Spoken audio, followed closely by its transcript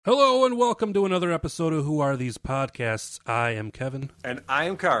Hello and welcome to another episode of Who Are These Podcasts. I am Kevin. And I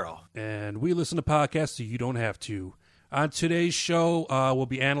am Carl. And we listen to podcasts so you don't have to. On today's show, we'll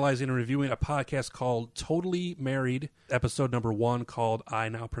be analyzing and reviewing a podcast called Totally Married, episode number 1 called I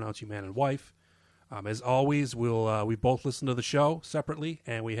Now Pronounce You Man and Wife. As always, we both listen to the show separately,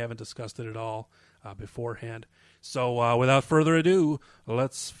 and we haven't discussed it at all beforehand. So without further ado,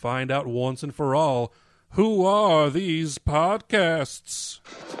 let's find out once and for all, who are these podcasts?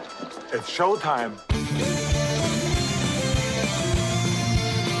 It's showtime.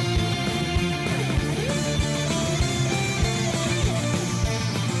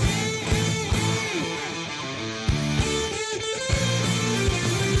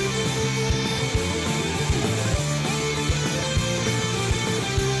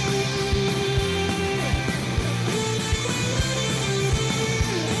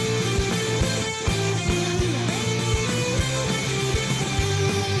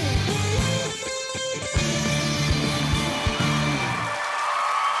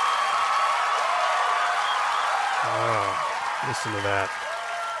 Listen to that.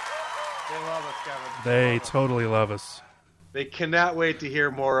 They love us, Kevin. They totally love us. They cannot wait to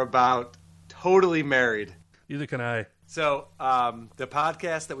hear more about Totally Married. Neither can I. So, the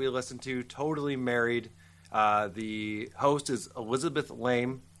podcast that we listen to, Totally Married, the host is Elizabeth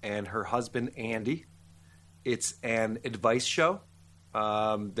Lame and her husband, Andy. It's an advice show.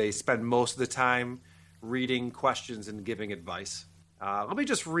 They spend most of the time reading questions and giving advice. Let me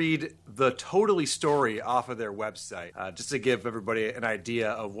just read the Totally story off of their website, just to give everybody an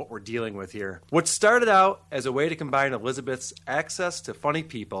idea of what we're dealing with here. What started out as a way to combine Elizabeth's access to funny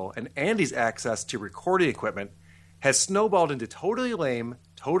people and Andy's access to recording equipment has snowballed into Totally Lame,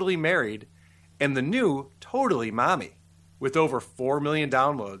 Totally Married, and the new Totally Mommy. With over 4 million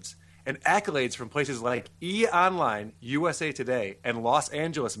downloads and accolades from places like E! Online, USA Today, and Los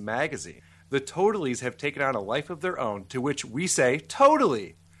Angeles Magazine, the Totallys have taken on a life of their own, to which we say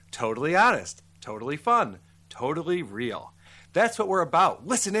totally. Totally honest, totally fun, totally real. That's what we're about.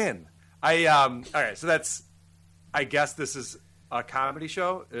 Listen in. All right, so I guess this is a comedy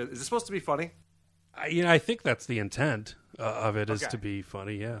show. Is this supposed to be funny? I think that's the intent of it, is Okay. to be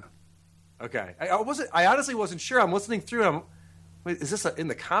funny, yeah. Okay. I honestly wasn't sure. I'm listening through. Wait, is this in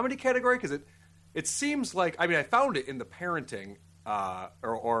the comedy category? Because it seems like, I found it in the parenting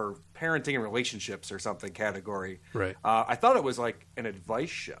or parenting and relationships or something category. Right. I thought it was like an advice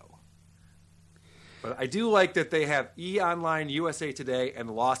show. But I do like that they have E! Online, USA Today,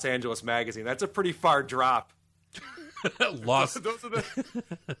 and Los Angeles Magazine. That's a pretty far drop. Lost. Those are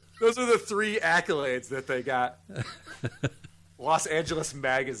the 3 accolades that they got. Los Angeles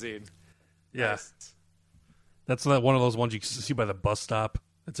Magazine. Yeah. Nice. That's one of those ones you see by the bus stop.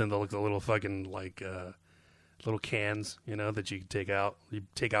 It's in the little fucking, little cans, that you can take out. You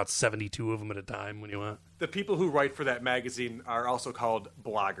take out 72 of them at a time when you want. The people who write for that magazine are also called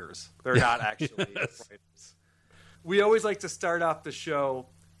bloggers. They're not actually writers. We always like to start off the show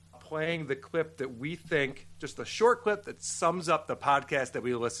playing the clip that we think, just a short clip that sums up the podcast that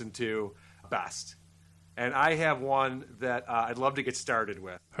we listen to best. And I have one that I'd love to get started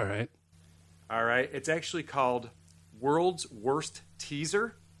with. All right. All right. It's actually called World's Worst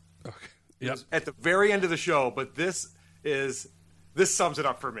Teaser. Okay. Yep. It's at the very end of the show, but this sums it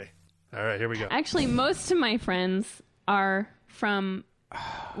up for me. All right, here we go. Actually, most of my friends are from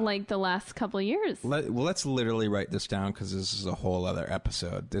the last couple of years. Let's literally write this down because this is a whole other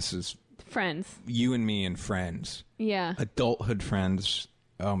episode. This is Friends. you and me and friends, Yeah. adulthood friends.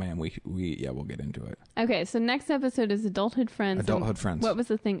 Oh man, we'll get into it. Okay, so next episode is adulthood friends. Adulthood friends. What was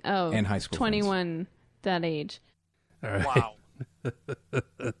the thing? Oh, And high school 21, that age. All right. Wow.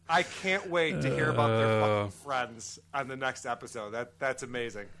 I can't wait to hear about their fucking friends on the next episode. That's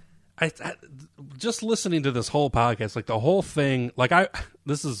amazing. I just listening to this whole podcast, the whole thing,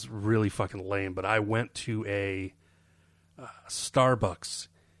 this is really fucking lame, but I went to a Starbucks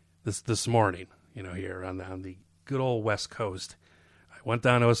this morning, here on the good old West Coast. I went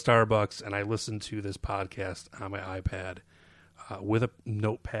down to a Starbucks and I listened to this podcast on my iPad with a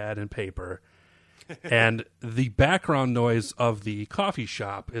notepad and paper. And the background noise of the coffee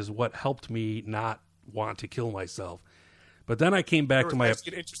shop is what helped me not want to kill myself. But then I came back to my... An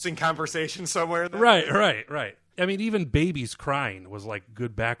interesting conversation somewhere there. Right. Even babies crying was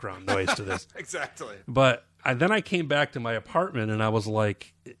good background noise to this. Exactly. But then I came back to my apartment and I was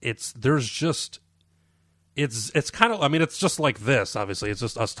like, it's kind of, it's just like this, obviously. It's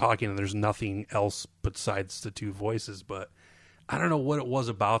just us talking and there's nothing else besides the two voices. But I don't know what it was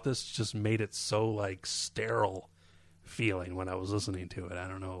about this. It just made it so sterile feeling when I was listening to it. I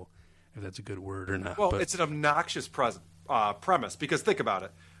don't know if that's a good word or not. Well, but it's an obnoxious premise because think about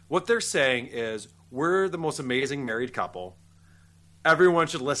it. What they're saying is, we're the most amazing married couple. Everyone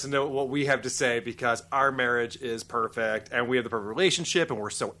should listen to what we have to say because our marriage is perfect and we have the perfect relationship and we're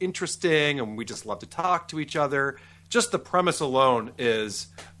so interesting and we just love to talk to each other. Just the premise alone is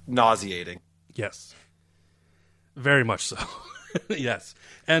nauseating. Yes. Very much so. Yes.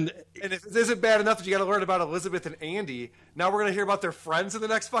 And if it isn't bad enough that you got to learn about Elizabeth and Andy, now we're going to hear about their friends in the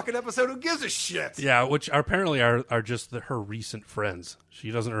next fucking episode. Who gives a shit? yeah, which apparently are just her recent friends.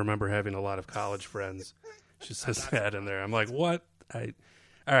 She doesn't remember having a lot of college friends. She says that in there. I'm like, what? All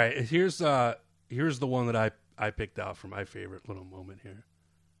right. Here's the one that I picked out for my favorite little moment here.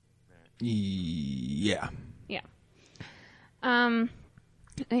 Yeah. Yeah.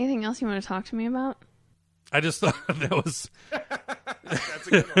 Anything else you want to talk to me about? I just thought that was That's a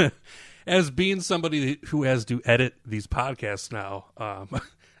good one. as being somebody who has to edit these podcasts now.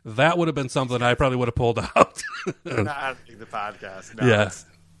 That would have been something I probably would have pulled out. Not editing the podcast. No, Yes,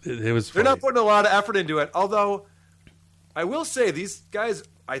 it was. They're Funny. not putting a lot of effort into it. Although, I will say these guys,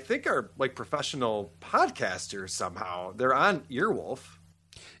 I think, are like professional podcasters somehow. They're on Earwolf.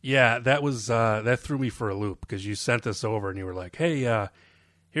 Yeah, that was that threw me for a loop because you sent this over and you were like, "Hey,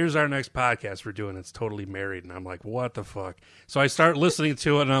 here's our next podcast we're doing. It's Totally Married," and I'm like, "What the fuck?" So I start listening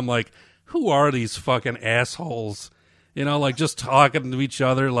to it and I'm like, "Who are these fucking assholes?" You know, like just talking to each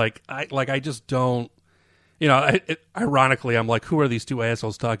other. Like I just don't. You know, ironically, I'm like, "Who are these two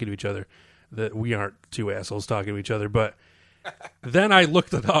assholes talking to each other?" That we aren't two assholes talking to each other, but. Then I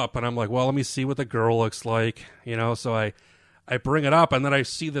looked it up and I'm like, well, let me see what the girl looks like, you know. So I bring it up and then I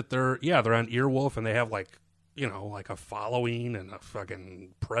see that they're on Earwolf and they have like, you know, like a following and a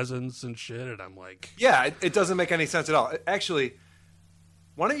fucking presence and shit. And I'm like, Yeah, it doesn't make any sense at all. Actually,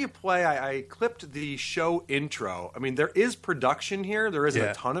 why don't you play? I clipped the show intro. I mean, there is production here. There isn't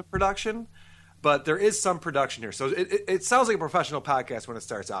Yeah. a ton of production, but there is some production here. So it sounds like a professional podcast when it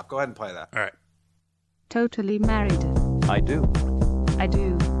starts off. Go ahead and play that. all right. Totally married. I do. I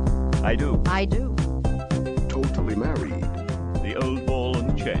do. I do. I do. Totally married. The old ball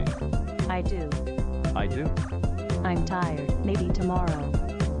and chain. I do. I do. I'm tired. Maybe tomorrow.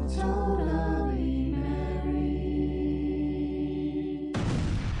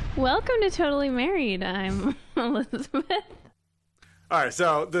 Welcome to Totally Married. I'm Elizabeth. All right,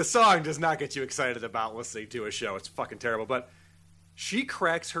 so the song does not get you excited about listening to a show. It's fucking terrible, but she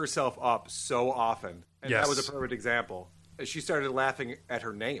cracks herself up so often, and Yes. that was a perfect example. She started laughing at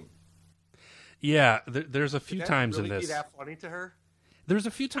her name. Yeah, there's a few Did that times really in be this. that funny to her? There's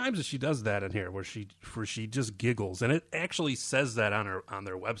a few times that she does that in here where she just giggles, and it actually says that on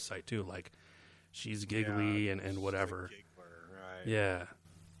their website too, like she's giggly and whatever. Giggler, right. Yeah.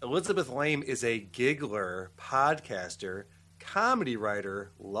 Elizabeth Lame is a giggler, podcaster, comedy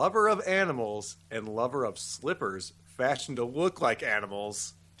writer, lover of animals, and lover of slippers fashioned to look like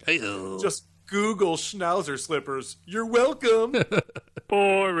animals. Hey-o. Just Google Schnauzer slippers. You're welcome.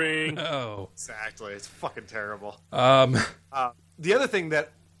 Boring. Oh. Exactly. It's fucking terrible. Um. The other thing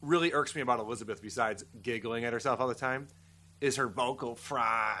that really irks me about Elizabeth, besides giggling at herself all the time, is her vocal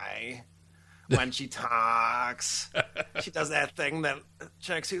fry when she talks. She does that thing that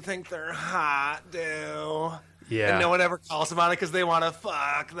chicks who think they're hot do. Yeah. And no one ever calls them on it because they want to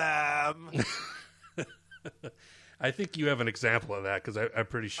fuck them. I think you have an example of that because I'm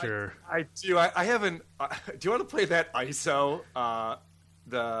pretty sure. I do. I haven't. Do you want to play that ISO?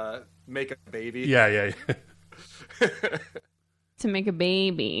 The Make a Baby? Yeah. To make a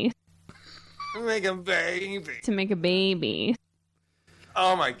baby. Make a baby. To make a baby.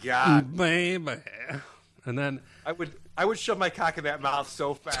 Oh my God. Baby. And then I would shove my cock in that mouth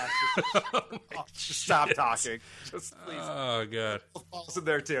so fast. Just stop talking. Just please. oh god. Balls in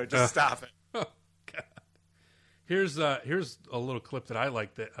there too. Just stop it. Oh god. Here's a little clip that I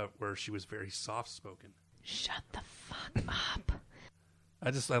like that where she was very soft spoken. Shut the fuck up.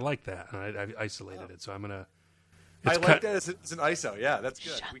 I like that. And I isolated it, so I'm gonna. I It's like cut- that as an ISO. Yeah, that's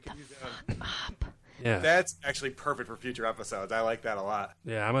good. Shut We can the use that. up. Yeah, That's actually perfect for future episodes. I like that a lot.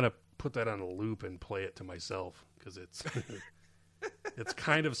 yeah. I'm gonna put that on a loop and play it to myself because it's it's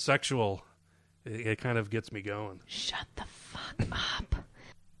kind of sexual. It kind of gets me going. Shut the fuck up.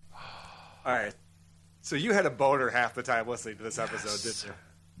 All right. So you had a boner half the time listening to this episode, didn't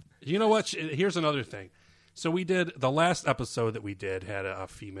you? You know what? Here's another thing. So we did the last episode that we did had a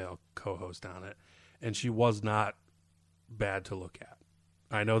female co-host on it, and she was not bad to look at.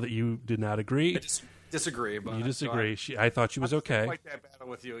 I know that you did not agree. Disagree, but You disagree. I thought she was okay. Fight that battle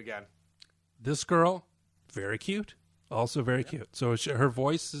with you again. This girl, very cute. Also very cute. So her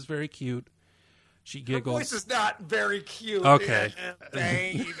voice is very cute. She Her giggles. voice is not very cute. Okay.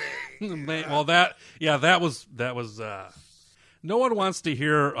 baby. Well, that was No one wants to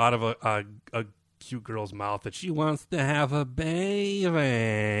hear out of a cute girl's mouth that she wants to have a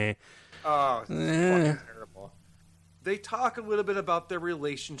baby. Oh, it's fucking terrible. They talk a little bit about their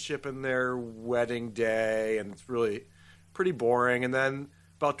relationship and their wedding day, and it's really pretty boring. And then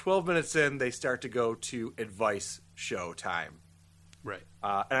about 12 minutes in, they start to go to advice show time. Right.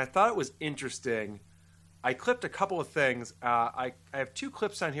 And I thought it was interesting. I clipped a couple of things. I have 2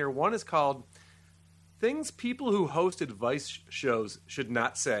 clips on here. One is called Things People Who Host Advice Shows Should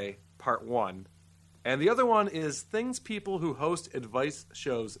Not Say, Part 1. And the other one is Things People Who Host Advice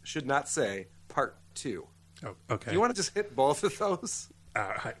Shows Should Not Say, Part 2. Oh, okay. Do you want to just hit both of those?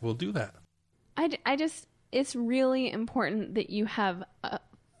 We'll do that. I just, it's really important that you have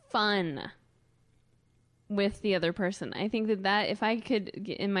fun with the other person. I think that if I could,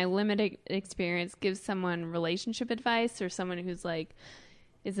 in my limited experience, give someone relationship advice or someone who's like,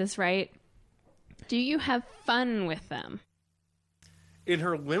 is this right? Do you have fun with them? In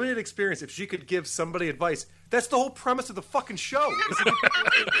her limited experience, if she could give somebody advice, that's the whole premise of the fucking show. Is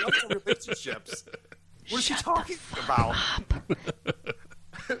that relationships. What is she talking about?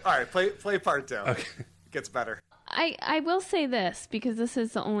 All right, play part 2. Okay. It gets better. I will say this, because this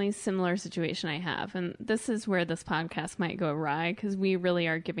is the only similar situation I have, and this is where this podcast might go awry, because we really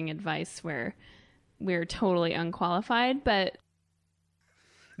are giving advice where we're totally unqualified, but...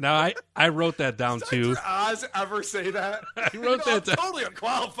 Now, I wrote that down, too. Did Oz ever say that? I wrote that down. I'm totally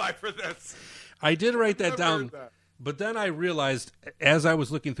unqualified for this. I did write that Never down, heard that. but then I realized, as I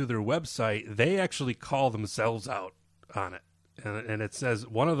was looking through their website, they actually call themselves out on it. And it says,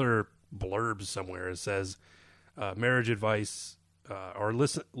 one of their blurbs somewhere, it says... marriage advice, or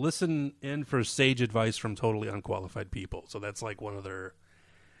listen in for sage advice from totally unqualified people. So that's like one of their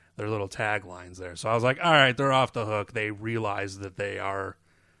little taglines there. So I was like, all right, they're off the hook. They realize that they are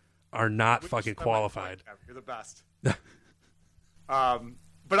not fucking qualified. You're the best.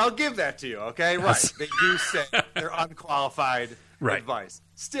 But I'll give that to you, okay? Right. They do say they're unqualified advice.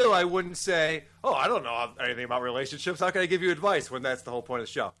 Still, I wouldn't say, oh, I don't know anything about relationships. How can I give you advice when that's the whole point of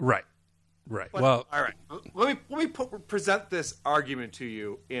the show? Right. Right. But, well, all right. Let me present this argument to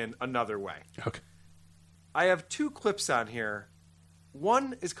you in another way. Okay. I have 2 clips on here.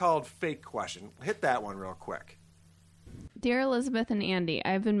 One is called Fake Question. Hit that one real quick. Dear Elizabeth and Andy,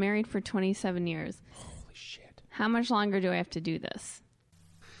 I've been married for 27 years. Holy shit. How much longer do I have to do this?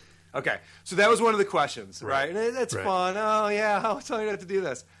 Okay, so that was one of the questions, right? Right. And it's fun. Oh, yeah, how long do I have to do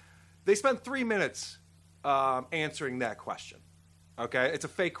this? They spent 3 minutes answering that question. Okay, it's a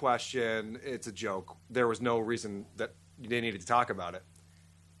fake question. It's a joke. There was no reason that they needed to talk about it.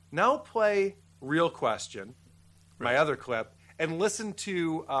 Now play Real Question, my other clip, and listen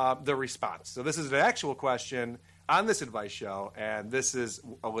to the response. So this is an actual question on this advice show, and this is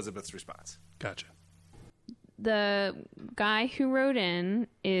Elizabeth's response. Gotcha. The guy who wrote in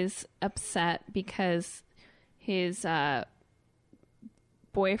is upset because his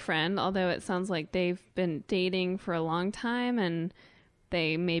boyfriend, although it sounds like they've been dating for a long time and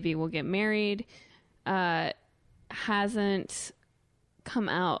they maybe will get married, hasn't come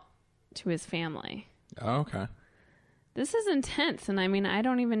out to his family. Oh, okay. This is intense, and I mean, I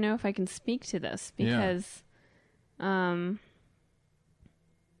don't even know if I can speak to this because I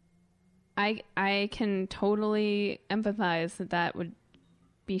can totally empathize that would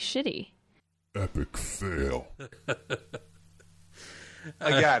be shitty. Epic fail.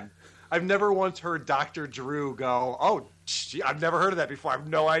 Again, I've never once heard Dr. Drew go, oh, gee, I've never heard of that before. I have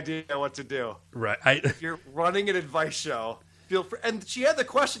no idea what to do. Right. If you're running an advice show, feel free. And she had the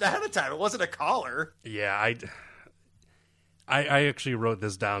question ahead of time. It wasn't a caller. Yeah, I actually wrote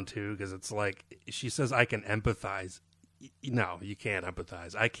this down too, because it's like she says I can empathize. No, you can't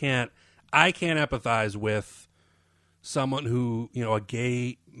empathize. I can't empathize with someone who, a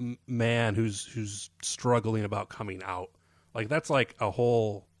gay man who's struggling about coming out. Like that's like a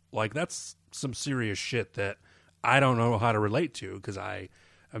whole, like that's some serious shit that I don't know how to relate to because I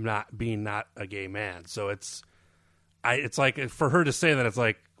am not a gay man. So it's like for her to say that, it's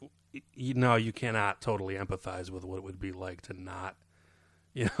like, you cannot totally empathize with what it would be like to not,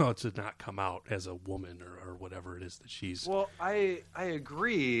 to not come out as a woman or whatever it is that she's. Well, I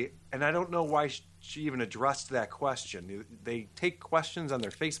agree, and I don't know why she even addressed that question. They take questions on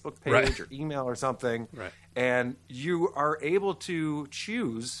their Facebook page Right. or email or something, Right. and you are able to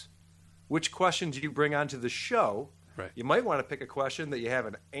choose which questions you bring onto the show. Right. You might want to pick a question that you have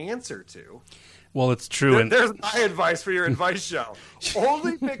an answer to. Well, it's true. And There's my advice for your advice show.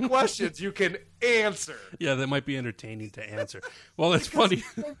 Only pick questions you can answer. yeah, that might be entertaining to answer. Well, it's funny.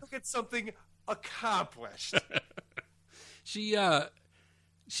 Then you'll get something accomplished. She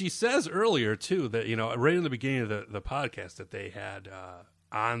she says earlier too that, you know, right in the beginning of the podcast that they had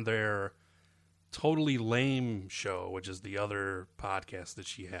on their Totally Lame show, which is the other podcast that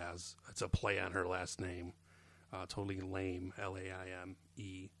she has. It's a play on her last name, Totally Lame, Laime.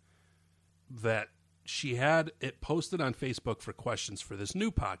 That she had it posted on Facebook for questions for this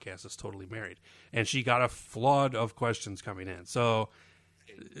new podcast that's Totally Married, and she got a flood of questions coming in. So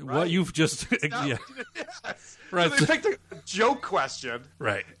what you've just yeah. Yes. Right. So they picked a joke question,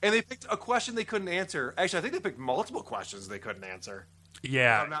 Right. and they picked a question they couldn't answer. Actually, I think they picked multiple questions they couldn't answer.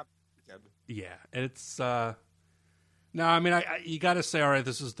 Yeah. I'm not. Yeah, and it's no. I mean, I you got to say, all right,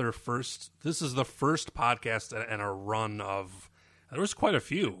 this is the first podcast and a run of. There was quite a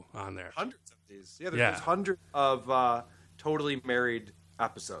few on there. Hundreds of these. Yeah, there's hundreds of Totally Married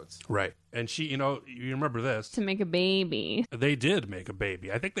episodes. Right, and she, you know, you remember this? To make a baby. They did make a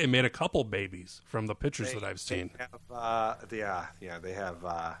baby. I think they made a couple babies from the pictures that I've seen. They have.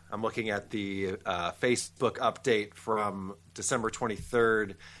 I'm looking at the Facebook update from December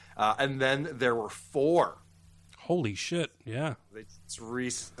 23rd. And then there were 4. Holy shit! Yeah, They just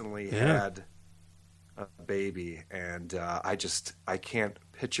recently had a baby, and I can't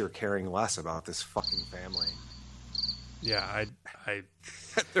picture caring less about this fucking family. yeah. I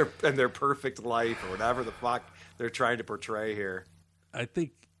their perfect life, or whatever the fuck they're trying to portray here. I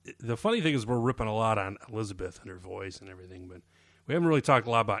think the funny thing is we're ripping a lot on Elizabeth and her voice and everything, but we haven't really talked a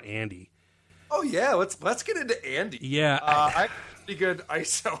lot about Andy. Oh yeah, let's get into Andy. Yeah, I have a pretty good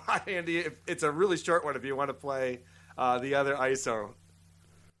ISO on Andy. It's a really short one if you want to play the other ISO.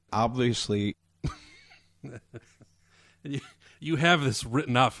 Obviously, you have this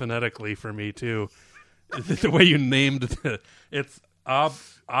written out phonetically for me too. The way you named it's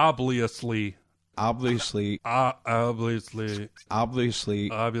obviously, obviously,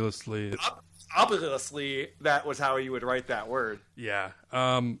 that was how you would write that word. yeah.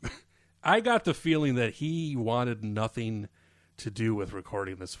 I got the feeling that he wanted nothing to do with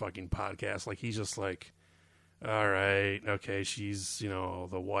recording this fucking podcast. Like, he's just like, all right, okay, she's, you know,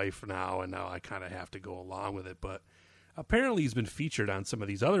 the wife now, and now I kind of have to go along with it. But apparently he's been featured on some of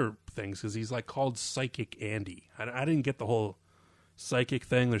these other things because he's, like, called Psychic Andy. I didn't get the whole psychic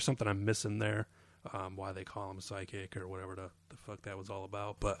thing. There's something I'm missing there, why they call him psychic or whatever the fuck that was all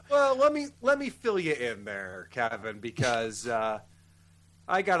about. But Well, let me fill you in there, Kevin, because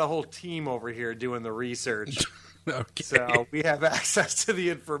I got a whole team over here doing the research. okay. So we have access to the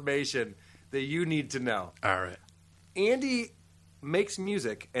information that you need to know. All right. Andy makes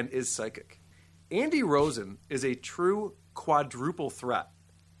music and is psychic. Andy Rosen is a true quadruple threat.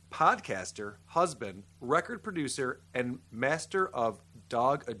 Podcaster, husband, record producer, and master of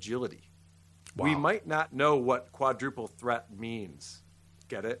dog agility. Wow. We might not know what quadruple threat means.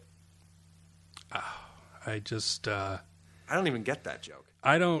 Get it? I just... I don't even get that joke.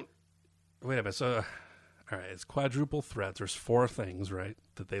 I don't. Wait a minute. So, all right, it's quadruple threat. There's 4 things, right,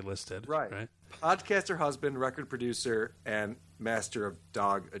 that they listed. Right. Podcaster, husband, record producer, and master of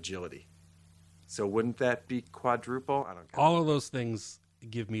dog agility. So wouldn't that be quadruple? I don't get All of those things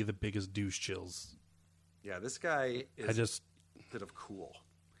give me the biggest douche chills. Yeah, this guy is I just, a bit of cool.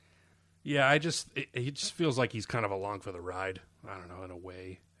 yeah, he just feels like he's kind of along for the ride. I don't know, in a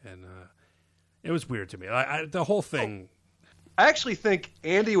way, and it was weird to me. The whole thing. I actually think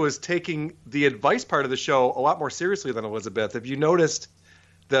Andy was taking the advice part of the show a lot more seriously than Elizabeth. If you noticed,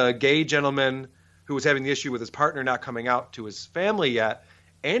 the gay gentleman who was having the issue with his partner not coming out to his family yet,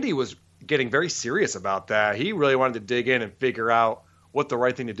 Andy was getting very serious about that. He really wanted to dig in and figure out what the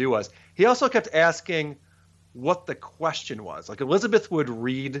right thing to do was. He also kept asking what the question was. Like, Elizabeth would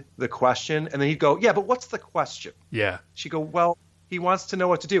read the question, and then he'd go, yeah, but what's the question? Yeah. She'd go, well, he wants to know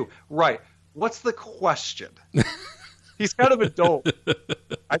what to do. Right. What's the question? He's kind of a dope.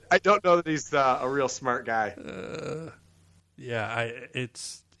 I don't know that he's a real smart guy. Yeah,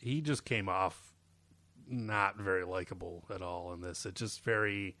 he just came off not very likable at all in this. It's just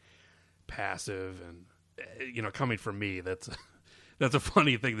very passive, and you know, coming from me, that's a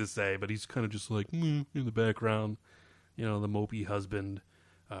funny thing to say. But he's kind of just like in the background. You know, the mopey husband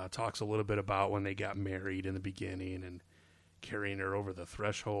talks a little bit about when they got married in the beginning and carrying her over the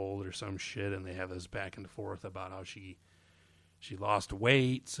threshold or some shit, and they have this back and forth about how she lost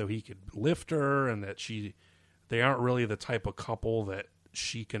weight so he could lift her, and that they aren't really the type of couple that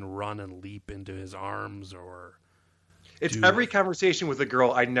she can run and leap into his arms or It's every conversation with a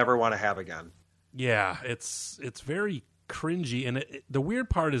girl I never want to have again. Yeah, it's very cringy, and the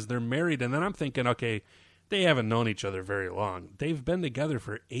weird part is they're married, and then I'm thinking, okay, they haven't known each other very long. They've been together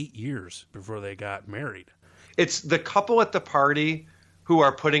for 8 years before they got married. It's the couple at the party who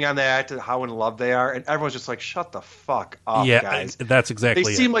are putting on the act and how in love they are, and everyone's just like, shut the fuck up, Yeah, guys. that's exactly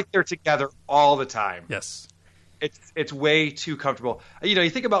They it. seem like they're together all the time. Yes. It's way too comfortable. You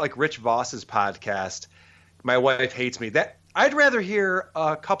think about like Rich Voss's podcast, My Wife Hates Me. That I'd rather hear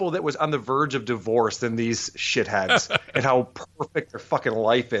a couple that was on the verge of divorce than these shitheads and how perfect their fucking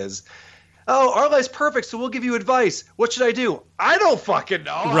life is. Oh, our life's perfect, so we'll give you advice. What should I do? I don't fucking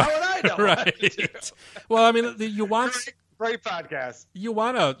know. How would I know? What to do? Right. Well, I mean, you want Great podcast. you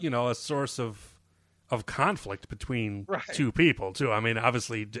want a source of conflict between two people too. I mean,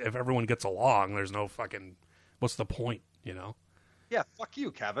 obviously, if everyone gets along, there's no fucking. What's the point? Yeah, fuck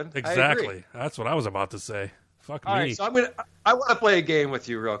you, Kevin. I Exactly. agree. That's what I was about to say. Fuck All me. right, so I want to play a game with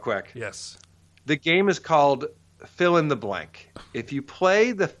you real quick. Yes. The game is called Fill in the Blank. If you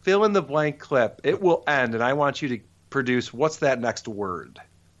play the fill in the blank clip, it will end, and I want you to produce what's that next word.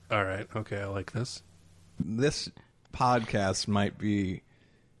 All right. Okay. I like this. This podcast might be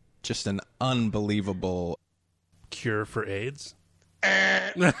just an unbelievable. Cure for AIDS.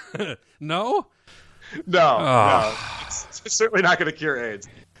 No. No, it's certainly not going to cure AIDS.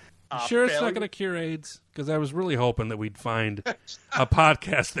 Sure, it's not failure? going to cure AIDS, because I was really hoping that we'd find a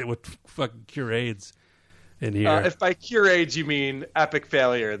podcast that would fucking cure AIDS in here. If by cure AIDS you mean epic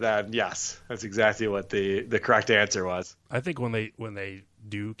failure, then yes, that's exactly what the correct answer was. I think when they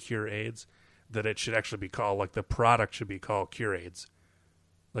do cure AIDS, that it should actually be called, like, the product should be called Cure AIDS.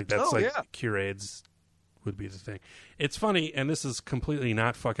 Like, that's Cure AIDS would be the thing. It's funny, and this is completely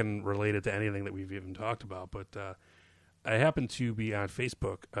not fucking related to anything that we've even talked about, but I happened to be on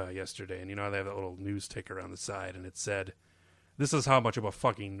Facebook yesterday, and they have that little news ticker on the side, and it said, this is how much of a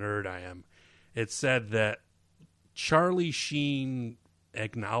fucking nerd I am. It said that Charlie Sheen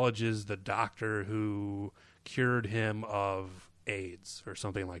acknowledges the doctor who cured him of AIDS, or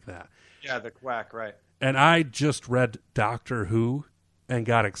something like that. Yeah, the quack, right. And I just read Doctor Who and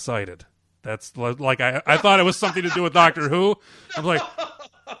got excited. That's like I thought it was something to do with Doctor Who. I'm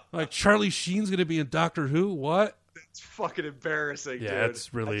like Charlie Sheen's going to be in Doctor Who? What? It's fucking embarrassing, dude. Yeah,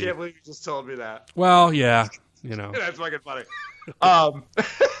 it's really. I can't believe you just told me that. Well, yeah, That's fucking funny.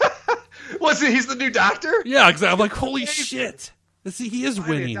 He's the new doctor? Yeah, exactly. I'm like, holy shit! See, he is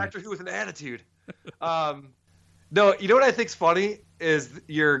Finally, winning. a doctor who with an attitude. No, you know what I think's funny is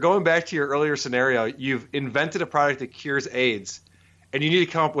you're going back to your earlier scenario. You've invented a product that cures AIDS, and you need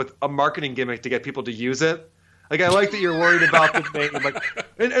to come up with a marketing gimmick to get people to use it. Like, I like that you're worried about the name. Like,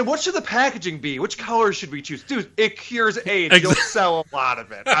 and what should the packaging be? Which colors should we choose? Dude, it cures AIDS. You'll sell a lot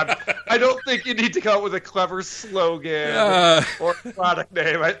of it. I don't think you need to come up with a clever slogan or product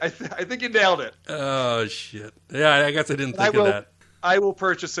name. I think you nailed it. Oh shit! Yeah, I guess I didn't think of that. I will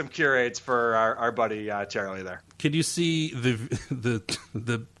purchase some Cure AIDS for our buddy Charlie there. Can you see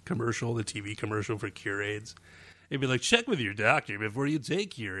the commercial, the TV commercial for Cure AIDS? It'd be like, check with your doctor before you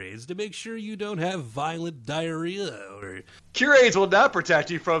take Cure AIDS to make sure you don't have violent diarrhea. Or Cure AIDS will not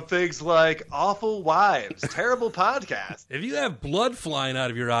protect you from things like awful wives, terrible podcasts. if you have blood flying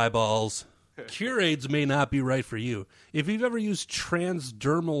out of your eyeballs, Cure AIDS may not be right for you. If you've ever used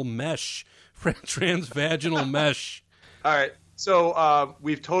transdermal mesh, transvaginal mesh. All right, so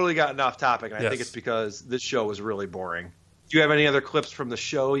we've totally gotten off topic, and I Yes. think it's because this show was really boring. Do you have any other clips from the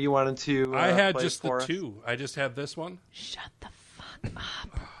show you wanted to I had play just the for us? two. I just had this one. Shut the fuck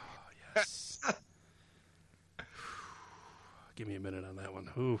up. Yes. Give me a minute on that one.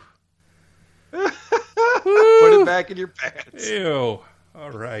 Ooh. Put it back in your pants. Ew.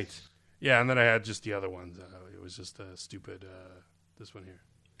 All right. Yeah, and then I had just the other ones. It was just a stupid, this one here.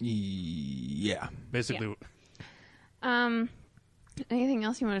 Yeah. Basically, Anything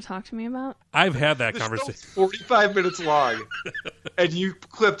else you want to talk to me about? I've had that This conversation. show's 45 minutes long, and you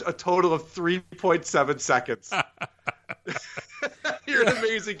clipped a total of 3.7 seconds. You're an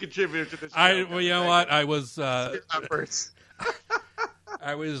amazing contributor to this show. Well, you know what? I was Your efforts.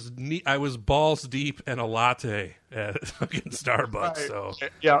 I was balls deep in a latte at fucking Starbucks. Right. So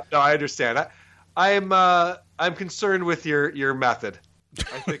Yeah, no, I understand. I'm concerned with your method.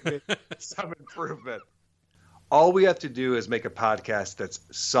 I think maybe some improvement. All we have to do is make a podcast that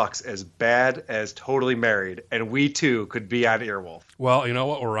sucks as bad as Totally Married, and we too could be on Earwolf. well, you know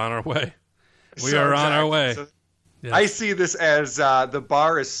what? We're on our way. We are on our way. So Yes. I see this as the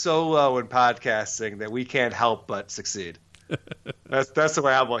bar is so low in podcasting that we can't help but succeed. That's the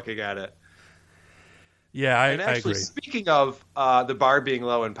way I'm looking at it. Yeah, I And actually, agree. speaking of the bar being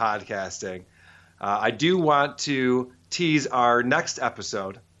low in podcasting, I do want to tease our next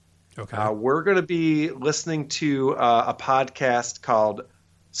episode. Okay. We're going to be listening to a podcast called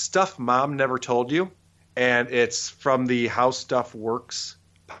Stuff Mom Never Told You, and it's from the How Stuff Works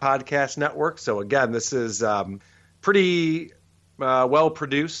podcast network. So again, this is pretty well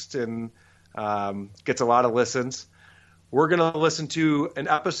produced and gets a lot of listens. We're going to listen to an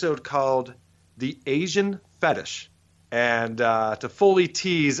episode called The Asian Fetish. And to fully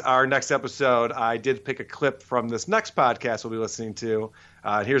tease our next episode, I did pick a clip from this next podcast we'll be listening to.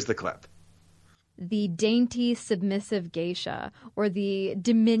 Here's the clip. The dainty, submissive geisha, or the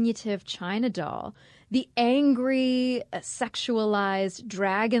diminutive China doll, the angry, sexualized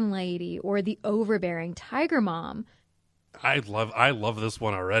dragon lady, or the overbearing tiger mom. I love this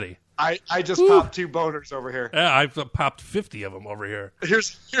one already. I just popped 2 boners over here. Yeah, I've popped 50 of them over here.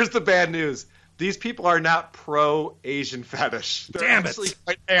 Here's the bad news. These people are not pro-Asian fetish. They're Damn it. actually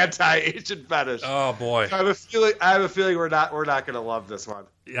quite anti-Asian fetish. Oh boy, I have a feeling we're not going to love this one.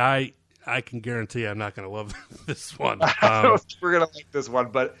 I can guarantee I'm not going to love this one. I don't think we're going to like this one,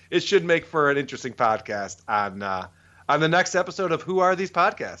 but it should make for an interesting podcast on the next episode of Who Are These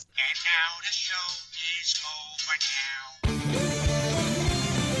Podcasts?